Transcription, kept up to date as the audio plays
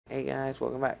Hey guys,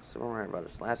 welcome back to Super Mario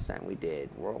Brothers. Last time we did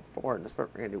World 4, and this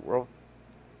part we're going to do World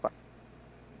 5.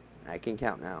 I can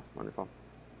count now. Wonderful.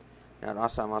 Now, and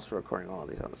also, I'm also recording all of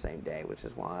these on the same day, which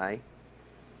is why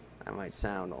I might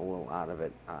sound a little out of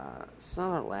it. It's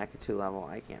not a Lakitu level,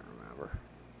 I can't remember.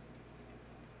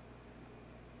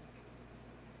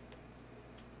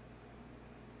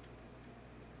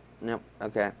 Nope,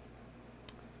 okay.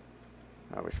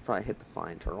 We should probably hit the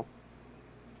flying turtle.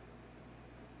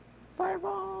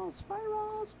 Fireballs!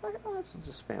 Fireballs! Fireballs! Let's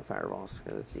just spam fireballs,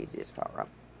 because it's the easiest power-up.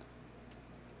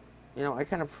 You know, I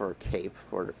kind of prefer Cape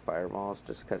for the fireballs,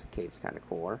 just because Cape's kind of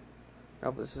cooler.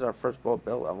 Nope, this is our first bullet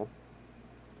bill level.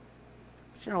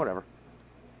 But you know, whatever.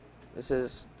 This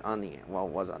is on the, well,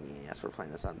 it was on the NES. We're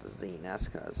playing this on the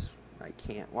ZNES, because I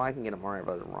can't, well, I can get a Mario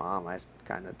Bros. ROM. I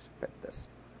kind of just picked this.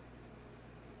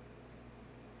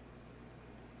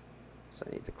 So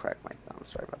I need to crack my thumb.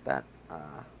 Sorry about that.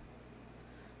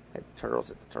 Hit the turtles,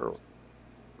 hit the turtles.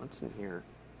 What's in here?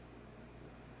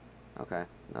 Okay,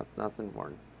 nothing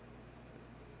important.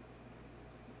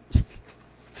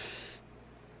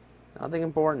 Nothing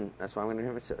important. That's why I'm going to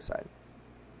commit suicide.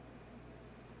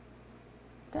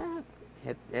 Death.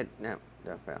 Hit. No,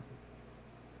 don't fail.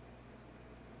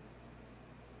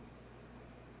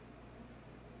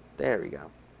 There we go.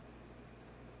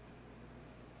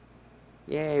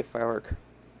 Yay, firework.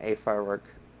 A firework.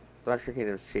 The Mushroom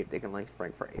Kingdom's cheap. They can length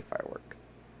break for a firework.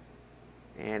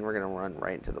 And we're going to run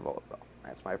right into the bullet bill.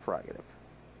 That's my prerogative.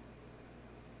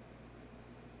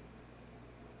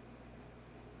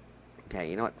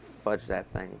 Okay, you know what? Fudge that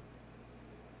thing.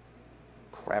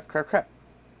 Crap.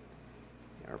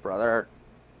 Your brother.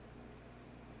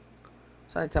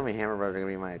 So they tell me Hammer Brothers are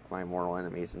going to be my mortal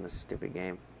enemies in this stupid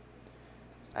game.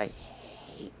 I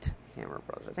hate Hammer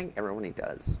Brothers. I think everybody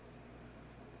does.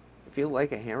 If you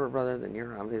like a Hammer Brother, then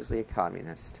you're obviously a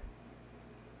communist.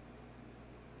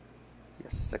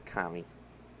 You're just a commie.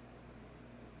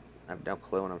 I have no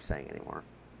clue what I'm saying anymore.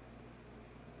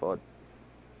 But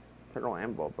Turtle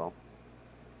and Bobo.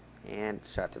 And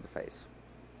shot to the face.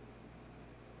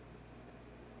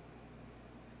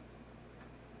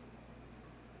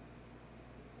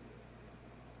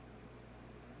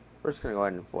 We're just going to go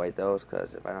ahead and avoid those,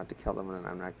 because if I don't have to kill them, then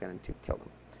I'm not going to kill them.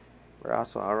 We're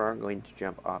also going to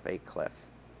jump off a cliff.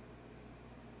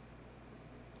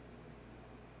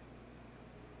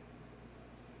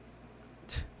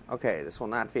 Okay, this will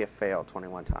not be a fail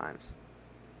 21 times.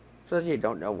 So if you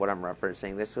don't know what I'm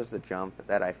referencing, this was the jump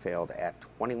that I failed at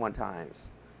 21 times.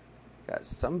 Because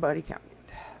somebody counted.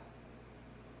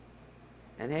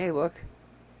 And hey, look.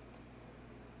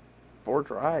 4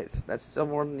 tries. That's still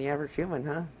more than the average human,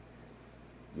 huh?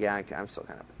 Yeah, I'm still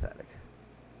kind of pathetic.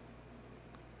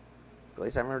 At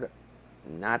least I remember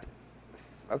to not...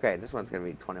 Okay, this one's going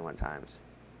to be 21 times.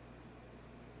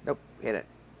 Nope, hit it.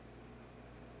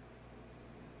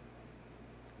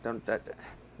 Don't...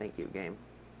 Thank you, game.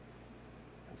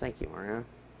 Thank you, Mario.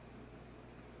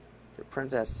 Your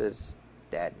princess is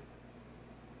dead.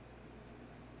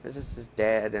 Princess is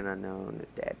dead and unknown,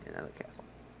 dead in another castle.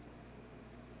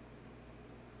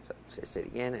 So, say it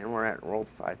again, and we're at World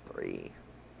 5-3.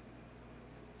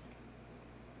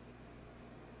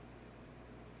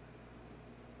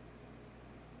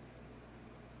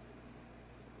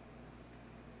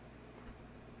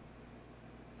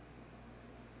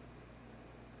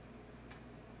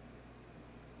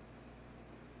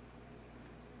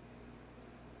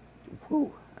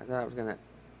 Whew, I thought I was gonna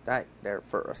die there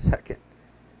for a second.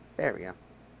 There we go.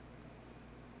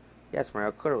 Yes,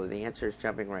 Mario, clearly the answer is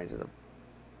jumping right into the...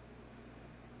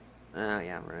 Oh,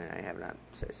 yeah, right, I have not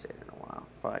said it in a while.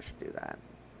 Thought I should do that.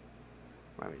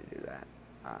 Remind me to do that.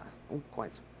 Oh,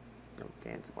 coins. No,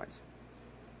 cans of coins.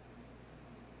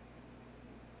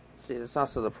 See, that's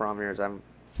also the problem here is I'm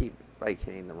keep, like,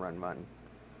 hitting the run button.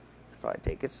 If I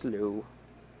take it slow,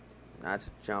 not to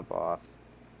jump off.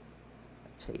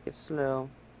 Take it slow.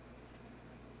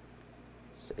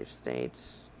 Save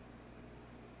states.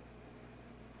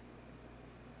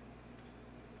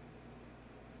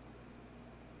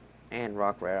 And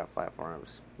rock right off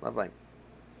platforms. Lovely.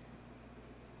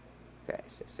 Okay,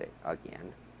 save state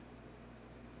again.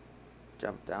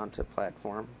 Jump down to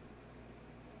platform.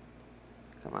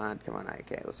 Come on.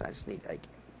 Okay, listen, I just need Ike.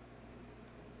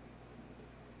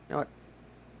 You know what?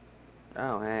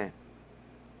 Oh, hey.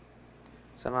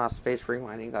 Somehow space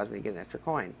rewinding caused me to get an extra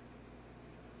coin.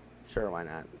 Sure, why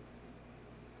not?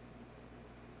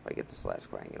 If I get this last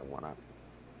coin, I can get a 1-up.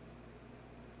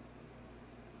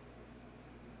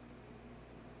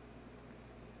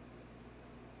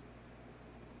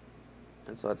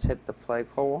 And so let's hit the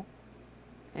flagpole.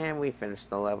 And we finish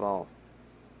the level.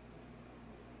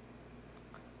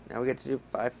 Now we get to do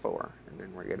 5-4, and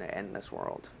then we're gonna end this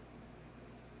world.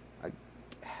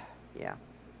 Yeah.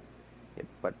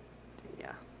 But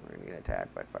yeah, we're gonna get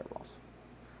attacked by fireballs.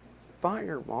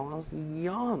 Fireballs,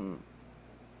 yum.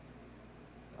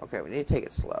 Okay, we need to take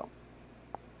it slow.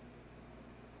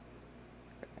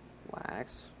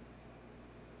 Relax.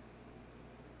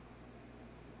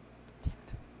 Damn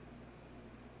it.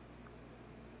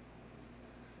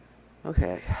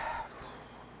 Okay.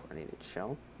 I need to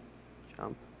chill.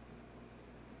 Jump.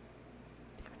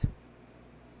 Damn it.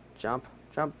 Jump.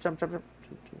 Jump, jump, jump, jump,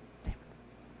 jump, jump. Damn it.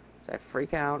 So I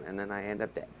freak out and then I end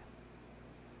up dead.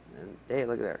 And hey,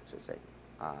 look at there. Just say,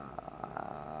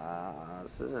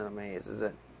 this isn't a maze, is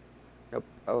it? Nope.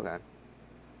 Okay.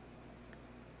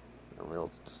 And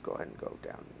we'll just go ahead and go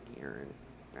down here and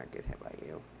not get hit by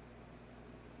you.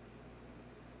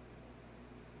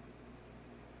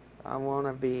 I want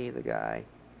to be the guy.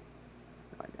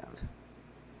 No, I don't.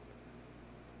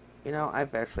 You know,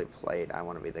 I've actually played I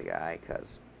Want to Be the Guy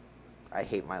because I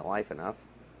hate my life enough.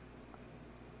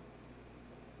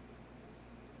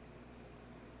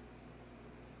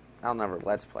 I'll never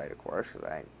Let's Play it, of course, because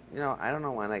I don't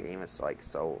know why that game is like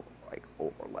so like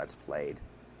over Let's Played.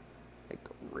 Like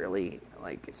really,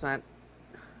 like it's not.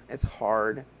 It's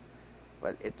hard,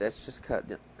 but that's just cut.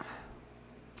 Some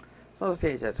of those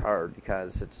games that's hard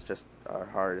because it's just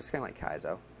hard. It's kind of like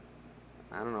Kaizo.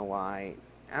 I don't know why.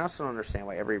 I also don't understand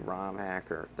why every ROM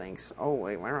hacker thinks, oh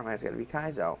wait, my ROM hack's got to be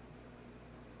Kaizo.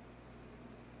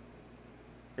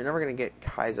 You're never gonna get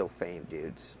Kaizo fame,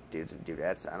 dudes and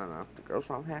dudettes. I don't know. The girls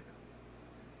ROM hack.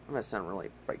 I'm gonna sound really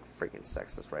freaking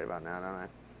sexist right about now, don't I?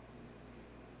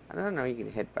 I don't know. You can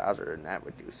hit Bowser and that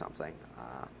would do something.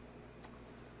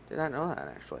 Did not know that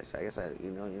actually. So I guess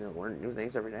you learn new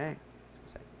things every day.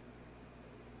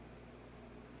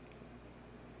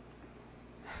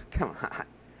 Come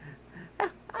on.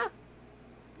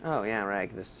 Oh yeah, right. I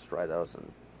can just destroy those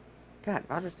and. God,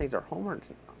 Bowser's things are Homer.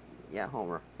 Yeah,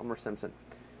 Homer Simpson.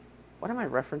 What am I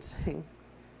referencing?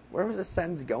 Where was the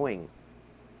sentence going?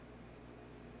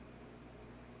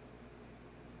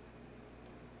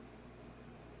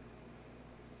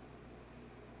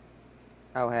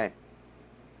 Oh, hey.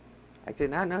 I did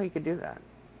not know you could do that.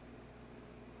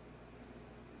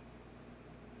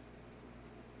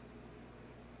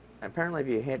 Apparently, if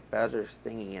you hit Bowser's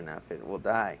thingy enough, it will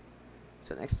die.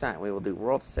 So next time, we will do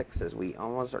World 6 as we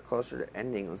almost are closer to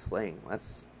ending this thing.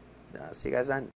 Let's see you guys then.